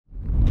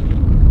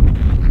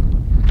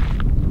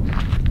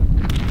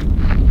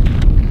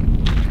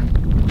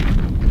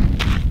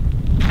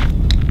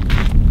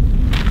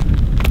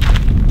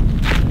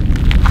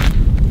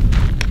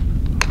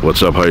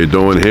What's up, how you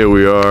doing? Here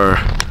we are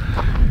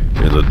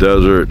in the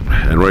desert,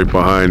 and right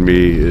behind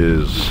me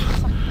is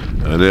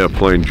an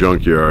airplane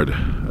junkyard.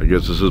 I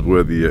guess this is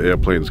where the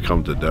airplanes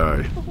come to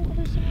die.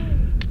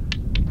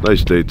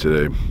 Nice day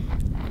today.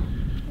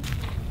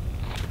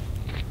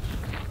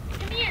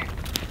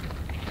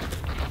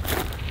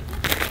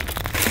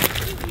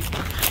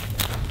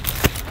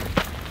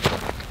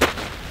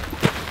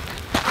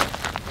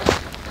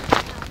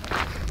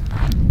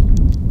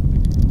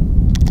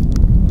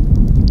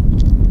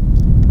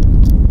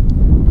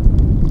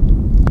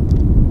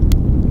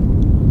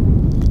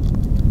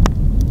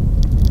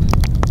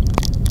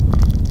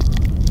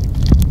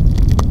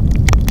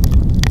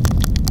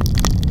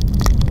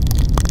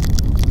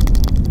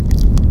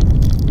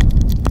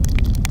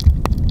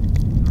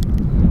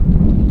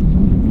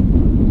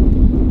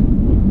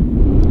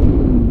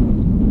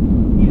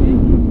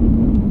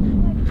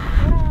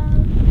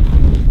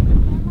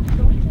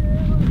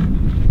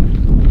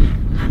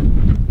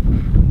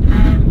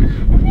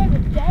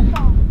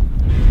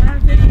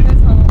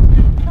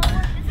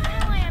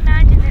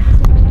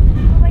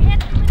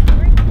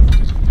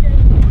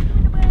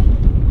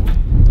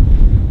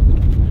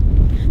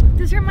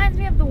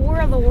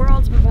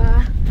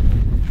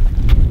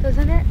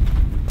 Doesn't it?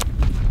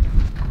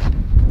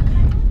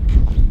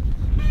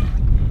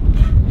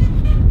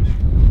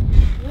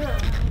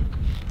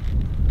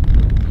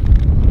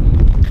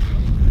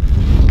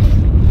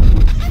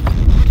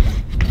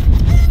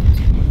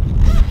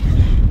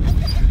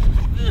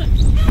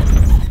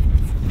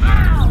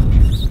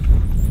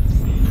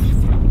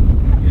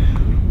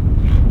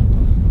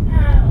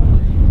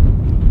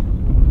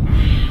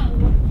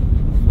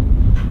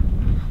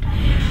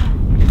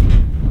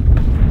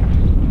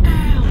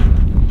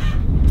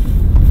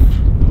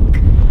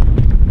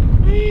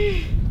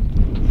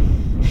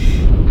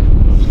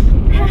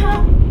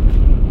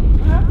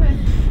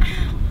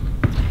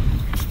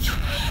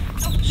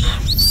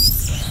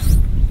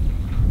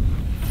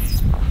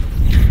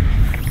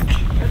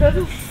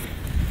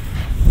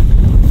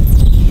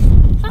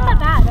 It's not that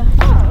bad.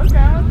 Oh, okay,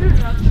 I'll do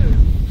that too.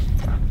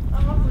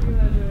 I'm also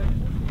gonna do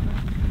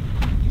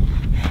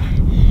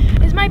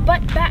it. Is my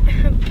butt back?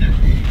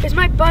 Is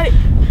my butt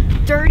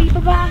dirty,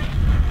 Papa?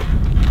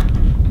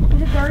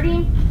 Is it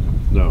dirty?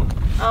 No.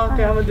 Oh,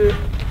 okay, I'm gonna do it.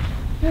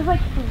 There's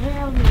like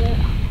barely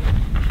it.